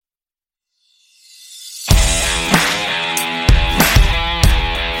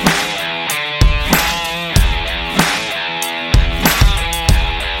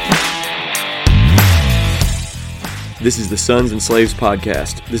This is the Sons and Slaves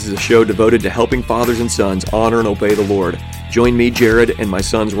Podcast. This is a show devoted to helping fathers and sons honor and obey the Lord. Join me, Jared, and my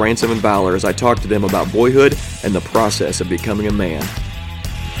sons Ransom and Valor as I talk to them about boyhood and the process of becoming a man.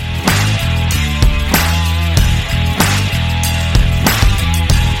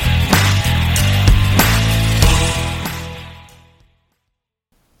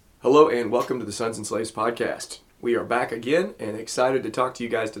 Hello and welcome to the Sons and Slaves Podcast. We are back again and excited to talk to you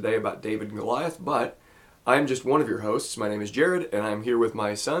guys today about David and Goliath, but I'm just one of your hosts. My name is Jared, and I'm here with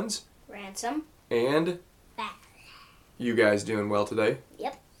my sons. Ransom. And? Valor. You guys doing well today?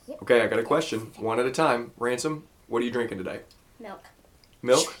 Yep. Okay, I got a question. One at a time. Ransom, what are you drinking today? Milk.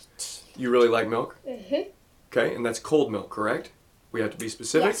 Milk? You really like milk? Mm-hmm. Okay, and that's cold milk, correct? We have to be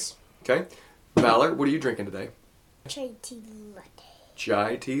specific? Yes. Okay. Valor, what are you drinking today? Chai tea latte.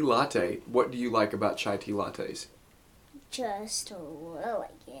 Chai tea latte. What do you like about chai tea lattes? Just a little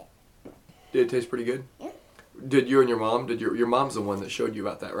like it. Did it taste pretty good? Yeah. Did you and your mom, your mom's the one that showed you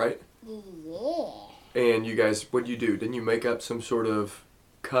about that, right? Yeah. And you guys, what did you do? Didn't you make up some sort of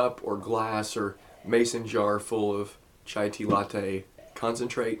cup or glass or mason jar full of chai tea latte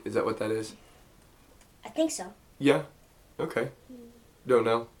concentrate? Is that what that is? I think so. Yeah? Okay. Don't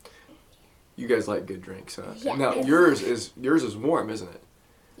know. You guys like good drinks, huh? Yeah. Now, yours is warm, isn't it?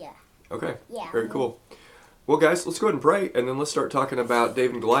 Yeah. Okay. Yeah. Very cool. Well, guys, let's go ahead and pray, and then let's start talking about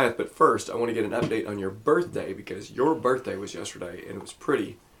David and Goliath. But first, I want to get an update on your birthday, because your birthday was yesterday, and it was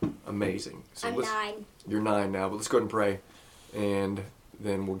pretty amazing. So I'm 9. You're 9 now, but let's go ahead and pray, and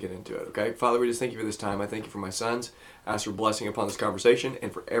then we'll get into it, okay? Father, we just thank you for this time. I thank you for my sons. I ask for blessing upon this conversation,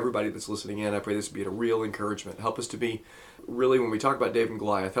 and for everybody that's listening in, I pray this be a real encouragement. Help us to be, really, when we talk about David and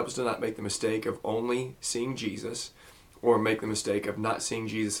Goliath, help us to not make the mistake of only seeing Jesus, or make the mistake of not seeing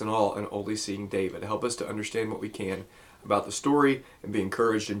Jesus at all and only seeing David. Help us to understand what we can about the story and be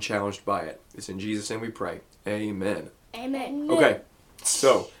encouraged and challenged by it. It's in Jesus' name we pray. Amen. Amen. Okay,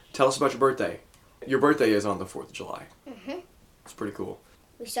 so tell us about your birthday. Your birthday is on the 4th of July. Mm-hmm. It's pretty cool.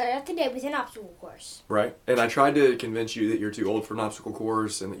 We started out the day with an obstacle course. Right? And I tried to convince you that you're too old for an obstacle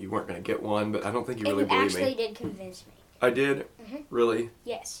course and that you weren't going to get one, but I don't think you really believe me. You actually did convince me. I did? Mm-hmm. Really?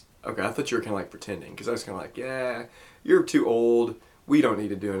 Yes. Okay, I thought you were kind of like pretending, because I was kind of like, yeah, you're too old. We don't need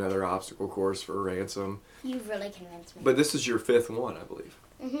to do another obstacle course for Ransom. You really convinced me. But this is your 5th one, I believe.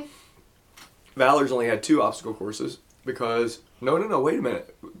 Mm-hmm. Valor's only had 2 obstacle courses because... No, wait a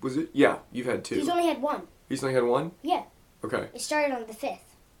minute. Was it? Yeah, you've had 2. He's only had 1. He's only had 1? Yeah. Okay. It started on the 5th.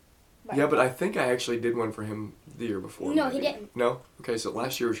 Right. Yeah, but I think I actually did one for him the year before. No, maybe. he didn't. No? Okay, so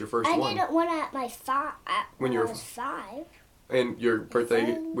last year was your first one. I did one at my when I was 5. And your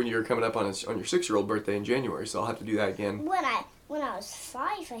birthday, when you were coming up on your 6-year-old birthday in January, so I'll have to do that again. When I was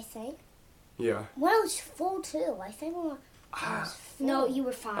 5, I think. Yeah. When I was 4 too, I think when I was 4. No, you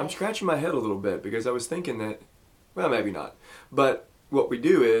were 5. I'm scratching my head a little bit because I was thinking that, well, maybe not. But what we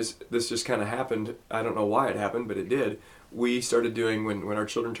do is, this just kind of happened, I don't know why it happened, but it did. We started doing, when our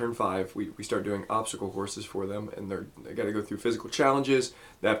children turn 5, we start doing obstacle courses for them, and they got to go through physical challenges.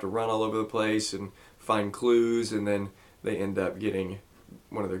 They have to run all over the place and find clues, and then they end up getting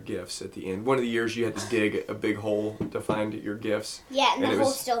one of their gifts at the end. One of the years you had to dig a big hole to find your gifts. Yeah, and the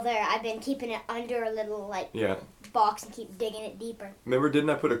hole's still there. I've been keeping it under a little box and keep digging it deeper. Remember,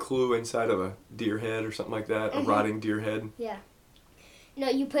 didn't I put a clue inside of a deer head or something like that? Mm-hmm. A rotting deer head? Yeah. No,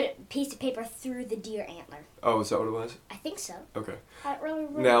 you put a piece of paper through the deer antler. Oh, is that what it was? I think so. Okay. I don't really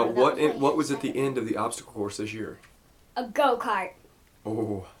remember. Now, what was at the end of the obstacle course this year? A go-kart.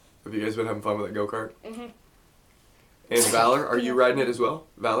 Oh, have you guys been having fun with that go-kart? Mm-hmm. And Valor, are you riding it as well?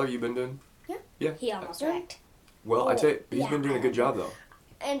 Valor, you been doing? Yeah. Yeah. He almost wrecked. Well, I tell you, he's been doing a good job though.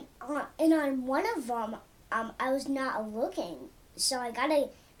 And on one of them, I was not looking, so I gotta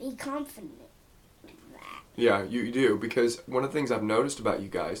be confident. Yeah, you do, because one of the things I've noticed about you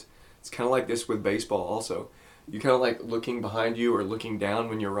guys, it's kind of like this with baseball also. You kind of like looking behind you or looking down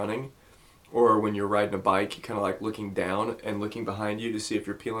when you're running, or when you're riding a bike, you kind of like looking down and looking behind you to see if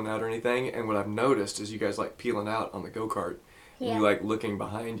you're peeling out or anything. And what I've noticed is you guys like peeling out on the go-kart, and you like looking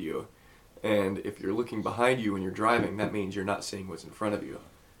behind you. And if you're looking behind you when you're driving, that means you're not seeing what's in front of you.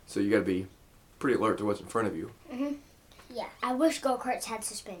 So you got to be pretty alert to what's in front of you. Mm-hmm. Yeah, I wish go-karts had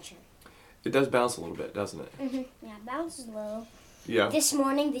suspension. It does bounce a little bit, doesn't it? Mm-hmm. Yeah, it bounces a little. Yeah. This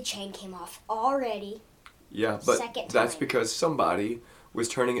morning, the chain came off already. Yeah, but that's because somebody was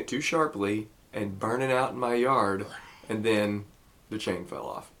turning it too sharply and burning out in my yard, and then the chain fell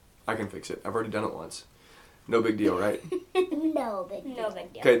off. I can fix it. I've already done it once. No big deal, right? No big deal.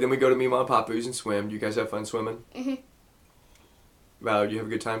 Okay, then we go to me, Mom, Papu's and swim. Do you guys have fun swimming? Mm-hmm. Val, do you have a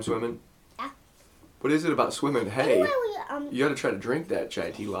good time swimming? Yeah. What is it about swimming? Hey, anyway, you got to try to drink that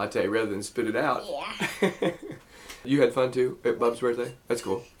chai tea latte rather than spit it out. Yeah. You had fun too at Bub's birthday? That's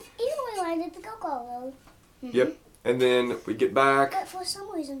cool. Even we landed the go-go. Yep. And then we get back. But for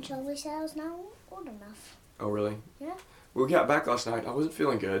some reason, Charlie said I was not old enough. Oh, really? Yeah. We got back last night. I wasn't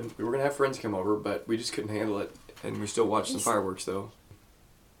feeling good. We were going to have friends come over, but we just couldn't handle it. And we still watched some fireworks, though.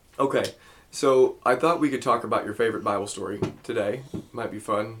 Okay. So I thought we could talk about your favorite Bible story today. Might be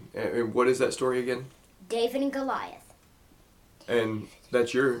fun. And what is that story again? David and Goliath. And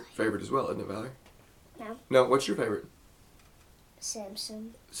that's your favorite as well, isn't it, Valerie? No. No, what's your favorite?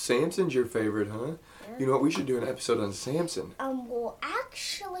 Samson. Samson's your favorite, huh? Yeah. You know what? We should do an episode on Samson. Well,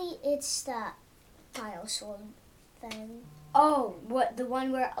 actually, it's the fire sword thing. Oh, what, the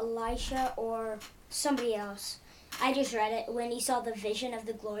one where Elisha or somebody else? I just read it when he saw the vision of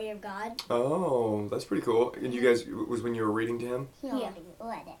the glory of God. Oh, that's pretty cool. And you guys, was when you were reading to him? He already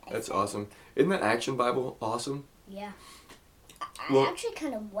read it. That's awesome. Isn't that Action Bible awesome? Yeah. I actually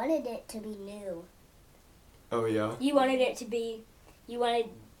kind of wanted it to be new. Oh, yeah? You wanted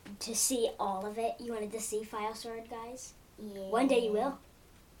to see all of it. You wanted to see Fire Sword, guys. Yeah. One day you will.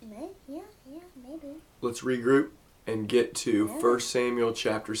 Yeah, maybe. Let's regroup and get to 1 Samuel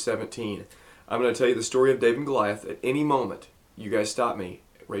chapter 17. I'm going to tell you the story of David and Goliath. At any moment, you guys stop me,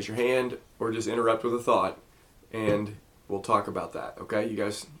 raise your hand, or just interrupt with a thought, and we'll talk about that, okay? You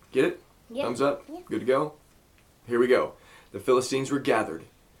guys get it? Yeah. Thumbs up? Yeah. Good to go? Here we go. The Philistines were gathered,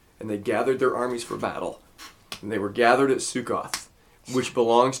 and they gathered their armies for battle. And they were gathered at Succoth, which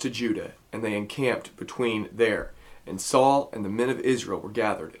belongs to Judah, and they encamped between there. And Saul and the men of Israel were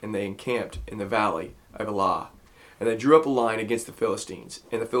gathered, and they encamped in the valley of Elah. And they drew up a line against the Philistines.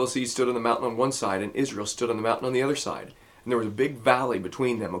 And the Philistines stood on the mountain on one side, and Israel stood on the mountain on the other side. And there was a big valley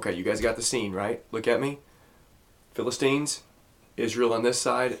between them. Okay, you guys got the scene, right? Look at me. Philistines, Israel on this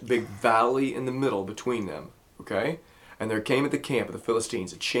side, big valley in the middle between them. Okay? And there came at the camp of the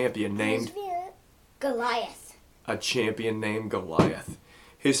Philistines a champion named Goliath. A champion named Goliath.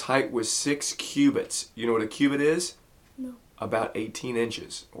 His height was 6 cubits. You know what a cubit is? No. About 18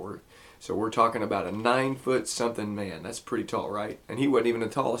 inches. So we're talking about a 9-foot-something man. That's pretty tall, right? And he wasn't even the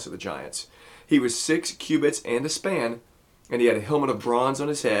tallest of the giants. He was 6 cubits and a span, and he had a helmet of bronze on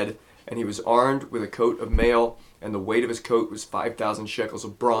his head, and he was armed with a coat of mail, and the weight of his coat was 5,000 shekels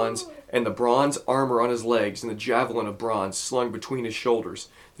of bronze, and the bronze armor on his legs, and the javelin of bronze slung between his shoulders.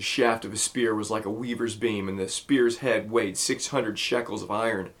 The shaft of his spear was like a weaver's beam, and the spear's head weighed 600 shekels of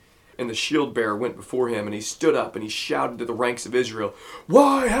iron. And the shield bearer went before him, and he stood up, and he shouted to the ranks of Israel,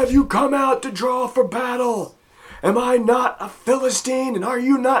 "Why have you come out to draw for battle? Am I not a Philistine, and are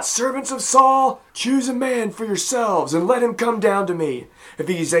you not servants of Saul? Choose a man for yourselves, and let him come down to me. If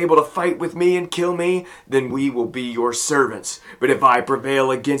he is able to fight with me and kill me, then we will be your servants. But if I prevail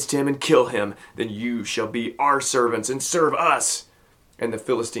against him and kill him, then you shall be our servants and serve us." And the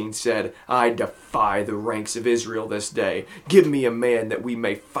Philistines said, "I defy the ranks of Israel this day. Give me a man that we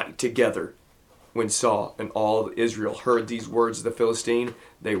may fight together." When Saul and all of Israel heard these words of the Philistine,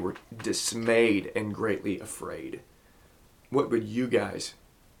 they were dismayed and greatly afraid. What would you guys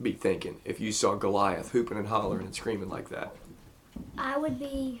be thinking if you saw Goliath hooping and hollering and screaming like that? I wouldn't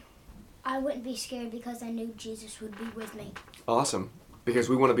be scared because I knew Jesus would be with me. Awesome. Because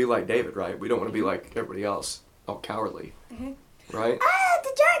we want to be like David, right? We don't want to be like everybody else, all cowardly. Mm-hmm. Right?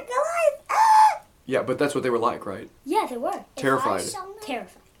 The giant Goliath! Yeah, but that's what they were like, right? Yeah, they were. Terrified. If I saw them,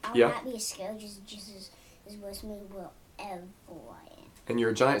 Terrified. I would Yeah. not be as scared as Jesus is with me wherever I am. And you're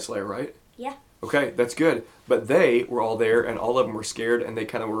a giant slayer, right? Yeah. Okay, that's good. But they were all there, and all of them were scared, and they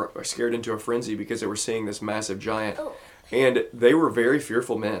kind of were scared into a frenzy because they were seeing this massive giant. Oh. And they were very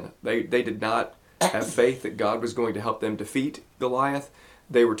fearful men. They did not have faith that God was going to help them defeat Goliath.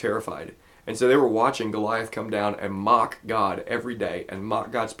 They were terrified. And so they were watching Goliath come down and mock God every day and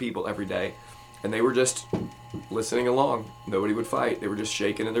mock God's people every day. And they were just listening along. Nobody would fight. They were just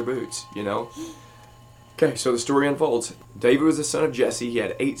shaking in their boots, you know? Okay, so the story unfolds. David was the son of Jesse. He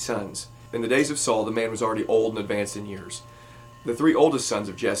had 8 sons. In the days of Saul, the man was already old and advanced in years. The 3 oldest sons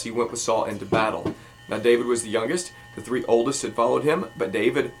of Jesse went with Saul into battle. Now David was the youngest. The 3 oldest had followed him, but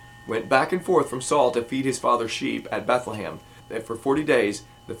David went back and forth from Saul to feed his father's sheep at Bethlehem. And for 40 days,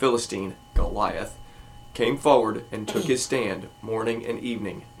 the Philistine, Goliath, came forward and took his stand morning and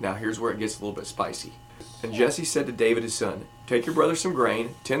evening. Now here's where it gets a little bit spicy. And Jesse said to David his son, "Take your brother some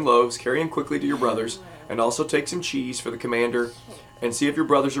grain, 10 loaves, carry him quickly to your brothers, and also take some cheese for the commander, and see if your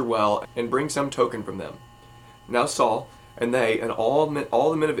brothers are well, and bring some token from them." Now Saul and they and all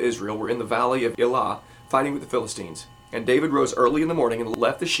the men of Israel were in the valley of Elah, fighting with the Philistines. And David rose early in the morning and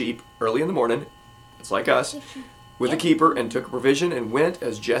left the sheep early in the morning, it's like us, with a keeper, and took a provision and went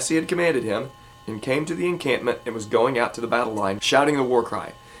as Jesse had commanded him, and came to the encampment and was going out to the battle line, shouting the war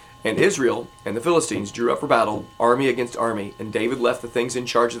cry. And Israel and the Philistines drew up for battle, army against army, and David left the things in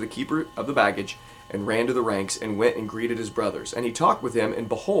charge of the keeper of the baggage, and ran to the ranks, and went and greeted his brothers. And he talked with him, and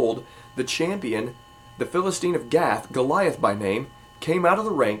behold, the champion, the Philistine of Gath, Goliath by name, came out of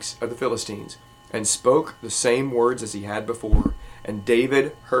the ranks of the Philistines, and spoke the same words as he had before. And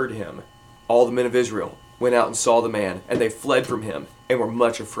David heard him. All the men of Israel went out and saw the man, and they fled from him, and were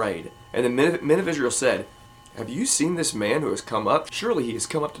much afraid. And the men of Israel said, Have you seen this man who has come up? Surely he has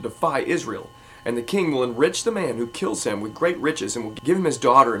come up to defy Israel. And the king will enrich the man who kills him with great riches, and will give him his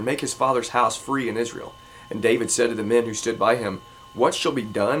daughter, and make his father's house free in Israel. And David said to the men who stood by him, What shall be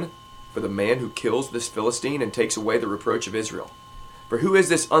done for the man who kills this Philistine and takes away the reproach of Israel? For who is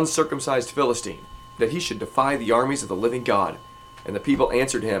this uncircumcised Philistine, that he should defy the armies of the living God? And the people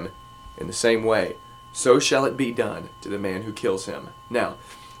answered him in the same way, So shall it be done to the man who kills him. Now,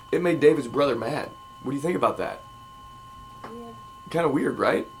 it made David's brother mad. What do you think about that? Weird. Kind of weird,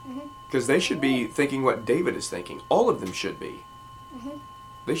 right? Because they should be thinking what David is thinking. All of them should be.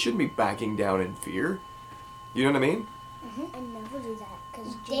 They shouldn't be backing down in fear. You know what I mean? I never do that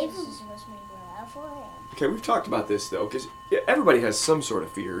because Jesus is supposed to make me laugh for him. Okay, we've talked about this though, because everybody has some sort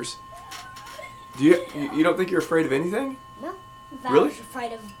of fears. Do you don't think you're afraid of anything? No. Really? Val's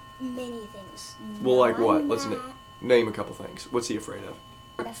afraid of many things. Well, like No, what? I'm Let's not. name a couple things. What's he afraid of?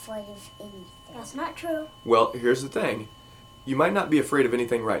 I'm not afraid of anything. That's not true. Well, here's the thing. You might not be afraid of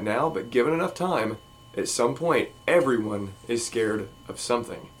anything right now, but given enough time, at some point, everyone is scared of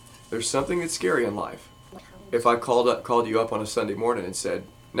something. There's something that's scary in life. If I called you up on a Sunday morning and said,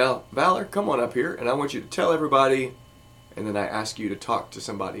 Now, Valor, come on up here, and I want you to tell everybody, and then I ask you to talk to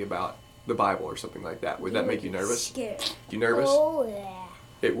somebody about the Bible or something like that, would that make you nervous? Scared. You nervous? Oh, yeah.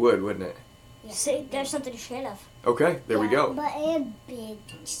 It would, wouldn't it? See, there's something to be scared of. Okay, there we go. But and big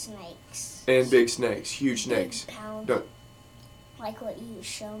snakes. And big snakes, huge snakes. Big pound. Don't, Like what you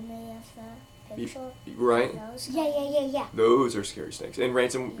showed me of the picture. right? Those Yeah. Those are scary snakes. And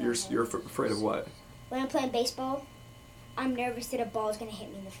Ransom, Yeah, you're afraid of what? When I'm playing baseball, I'm nervous that a ball's gonna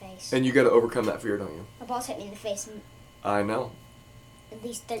hit me in the face. And you got to overcome that fear, don't you? A ball's hit me in the face I know. at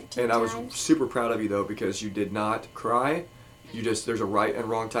least 13 And I was times. super proud of you though, because you did not cry. There's a right and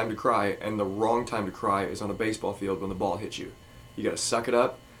wrong time to cry, and the wrong time to cry is on a baseball field when the ball hits you. You got to suck it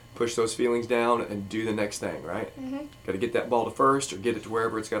up, push those feelings down, and do the next thing, right? Got to get that ball to first or get it to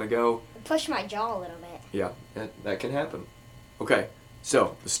wherever it's got to go. Push my jaw a little bit. Yeah, that can happen. Okay,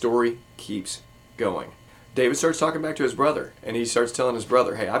 so the story keeps going. David starts talking back to his brother, and he starts telling his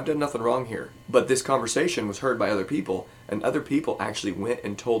brother, Hey, I've done nothing wrong here. But this conversation was heard by other people, and other people actually went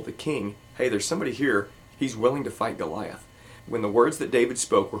and told the king, Hey, there's somebody here. He's willing to fight Goliath. When the words that David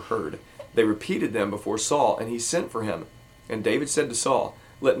spoke were heard, they repeated them before Saul, and he sent for him. And David said to Saul,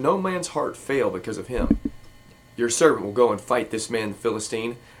 Let no man's heart fail because of him. Your servant will go and fight this man, the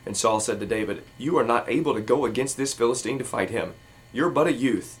Philistine. And Saul said to David, You are not able to go against this Philistine to fight him. You're but a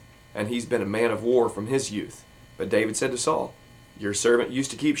youth, and he's been a man of war from his youth. But David said to Saul, Your servant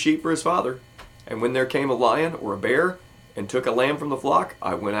used to keep sheep for his father. And when there came a lion or a bear, and took a lamb from the flock,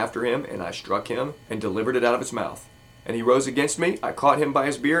 I went after him, and I struck him, and delivered it out of its mouth. And he rose against me, I caught him by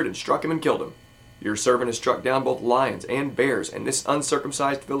his beard, and struck him and killed him. Your servant has struck down both lions and bears, and this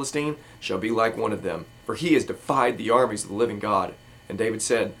uncircumcised Philistine shall be like one of them, for he has defied the armies of the living God. And David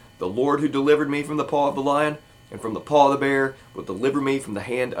said, The Lord who delivered me from the paw of the lion, and from the paw of the bear, will deliver me from the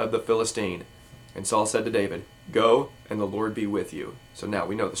hand of the Philistine. And Saul said to David, Go, and the Lord be with you. So now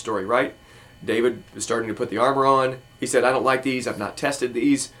we know the story, right? David is starting to put the armor on. He said, I don't like these. I've not tested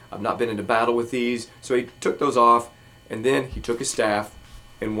these. I've not been into battle with these. So he took those off, and then he took his staff,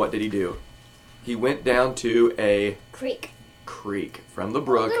 and what did he do? He went down to a Creek. from the A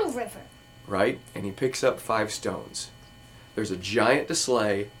brook, little river. right? And he picks up 5 stones. There's a giant to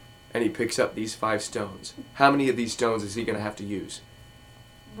slay, and he picks up these 5 stones. How many of these stones is he going to have to use?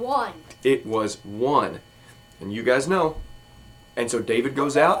 1. It was 1. And you guys know. And so David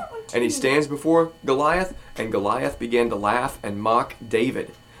goes out, and he stands before Goliath, and Goliath began to laugh and mock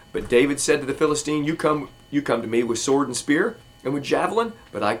David. But David said to the Philistine, You come to me with sword and spear, and with javelin,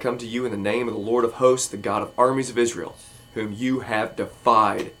 but I come to you in the name of the Lord of hosts, the God of armies of Israel, whom you have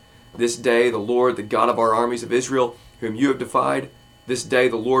defied. This day the Lord, the God of our armies of Israel, whom you have defied, this day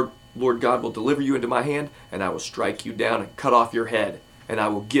the Lord God will deliver you into my hand, and I will strike you down and cut off your head. And I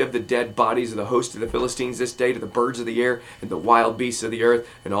will give the dead bodies of the host of the Philistines this day to the birds of the air and the wild beasts of the earth,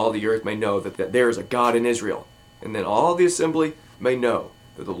 and all the earth may know that there is a God in Israel. And then all the assembly may know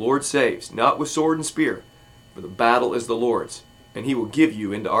that the Lord saves, not with sword and spear, for the battle is the Lord's, and he will give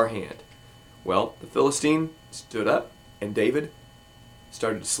you into our hand. Well, the Philistine stood up, and David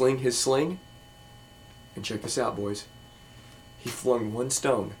started to sling his sling. And check this out, boys. He flung 1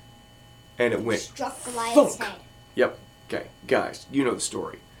 stone and it went struck Goliath's thunk. head. Yep. Okay, guys, you know the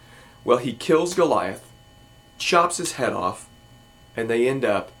story. Well, he kills Goliath, chops his head off, and they end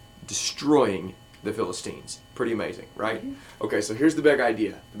up destroying the Philistines. Pretty amazing, right? Mm-hmm. Okay, so here's the big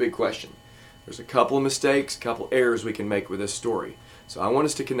idea, the big question. There's a couple of mistakes, a couple errors we can make with this story. So I want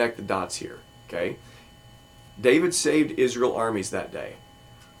us to connect the dots here, okay? David saved Israel armies that day.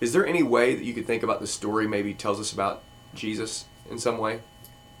 Is there any way that you could think about the story maybe tells us about Jesus in some way?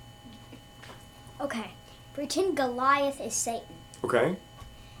 Okay. Pretend Goliath is Satan. Okay.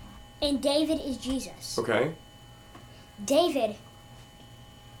 And David is Jesus. Okay. David,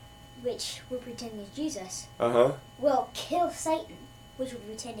 which we're pretending is Jesus, Uh-huh. will kill Satan, which we're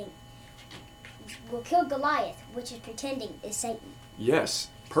pretending. Will kill Goliath, which is pretending is Satan. Yes.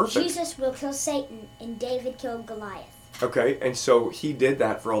 Perfect. Jesus will kill Satan, and David killed Goliath. Okay, and so he did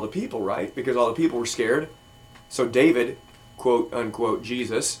that for all the people, right? Because all the people were scared. So David, quote unquote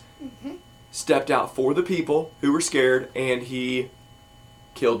Jesus, stepped out for the people who were scared, and he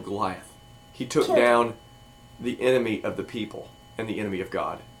killed Goliath. He took down the enemy of the people and the enemy of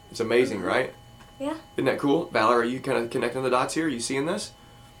God. It's amazing, right? Yeah. Isn't that cool? Valor, are you kind of connecting the dots here? Are you seeing this?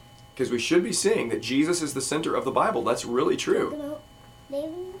 Because we should be seeing that Jesus is the center of the Bible. That's really true. David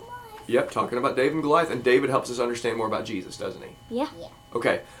and Goliath. Yep, talking about David and Goliath, and David helps us understand more about Jesus, doesn't he? Yeah.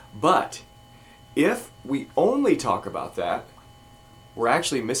 Okay, but if we only talk about that, we're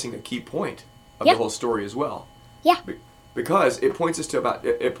actually missing a key point of the whole story as well. Yeah. Because it points us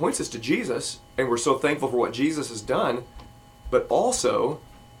to Jesus, and we're so thankful for what Jesus has done, but also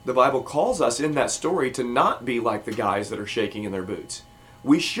the Bible calls us in that story to not be like the guys that are shaking in their boots.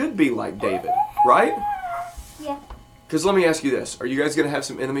 We should be like David, right? Yeah. Because let me ask you this. Are you guys going to have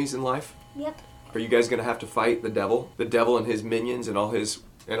some enemies in life? Yep. Are you guys going to have to fight the devil and his minions and all his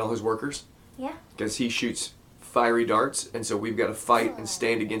workers? Yeah. Because he shoots fiery darts, and so we've got to fight and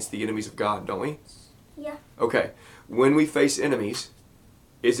stand against the enemies of God, don't we? Yeah. Okay. When we face enemies,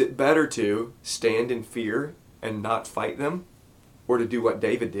 is it better to stand in fear and not fight them, or to do what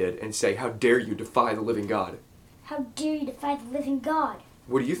David did and say, "How dare you defy the living God"? How dare you defy the living God?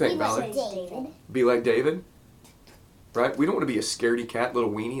 What do you think, Valerie? David. Be like David? Right? We don't want to be a scaredy cat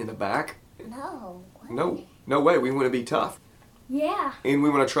little weenie in the back. No. No way. We want to be tough. Yeah. And we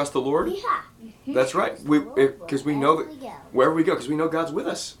want to trust the Lord. Yeah. That's right. Because we know that wherever we go, because we know God's with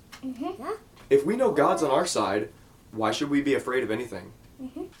us. Yeah. If we know God's on our side, why should we be afraid of anything?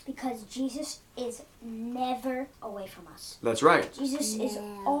 Because Jesus is never away from us. That's right. Jesus is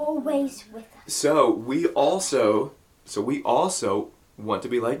always with us. So we also want to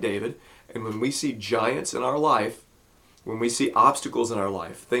be like David, and when we see giants in our life, when we see obstacles in our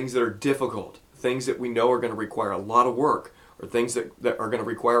life, things that are difficult, things that we know are going to require a lot of work, or things that are going to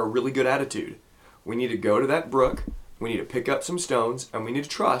require a really good attitude, we need to go to that brook, we need to pick up some stones, and we need to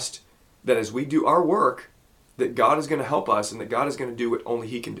trust that as we do our work, that God is going to help us and that God is going to do what only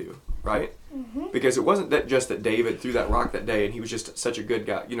He can do, right? Because it wasn't that David threw that rock that day and he was just such a good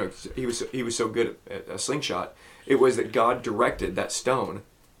guy. You know, he was so good at a slingshot. It was that God directed that stone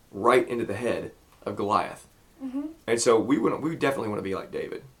right into the head of Goliath. And so we definitely want to be like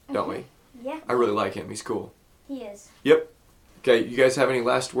David, don't we? Yeah. I really like him. He's cool. He is. Yep. Okay, you guys have any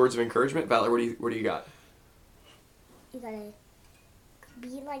last words of encouragement? Valerie, what do you got? You gotta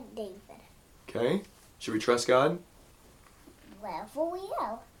be like David. Okay. Should we trust God? Wherever we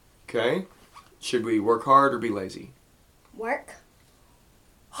go. Okay. Should we work hard or be lazy? Work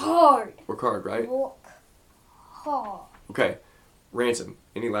hard. Work hard, right? Walk hard. Okay. Ransom,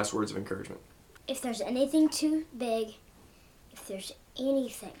 any last words of encouragement? If there's anything too big,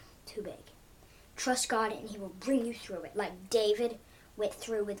 trust God and He will bring you through it, like David went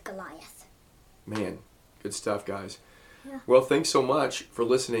through with Goliath. Man, good stuff, guys. Yeah. Well, thanks so much for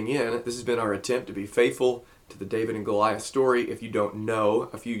listening in. This has been our attempt to be faithful to the David and Goliath story. If you don't know,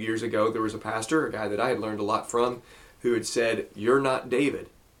 a few years ago there was a pastor, a guy that I had learned a lot from, who had said, "You're not David,"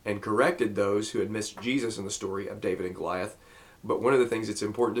 and corrected those who had missed Jesus in the story of David and Goliath. But one of the things that's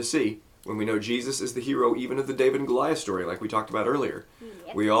important to see, when we know Jesus is the hero even of the David and Goliath story, like we talked about earlier,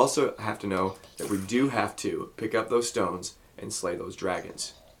 we also have to know that we do have to pick up those stones and slay those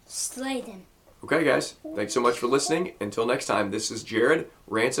dragons. Slay them. Okay, guys. Thanks so much for listening. Until next time, this is Jared,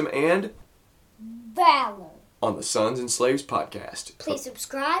 Ransom, and Valor. on the Sons and Slaves podcast. Please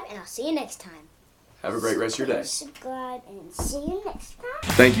subscribe, and I'll see you next time. Have a great rest of your day. Subscribe and see you next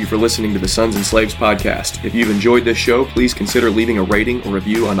time. Thank you for listening to the Sons and Slaves podcast. If you've enjoyed this show, please consider leaving a rating or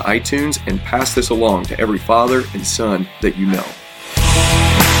review on iTunes and pass this along to every father and son that you know.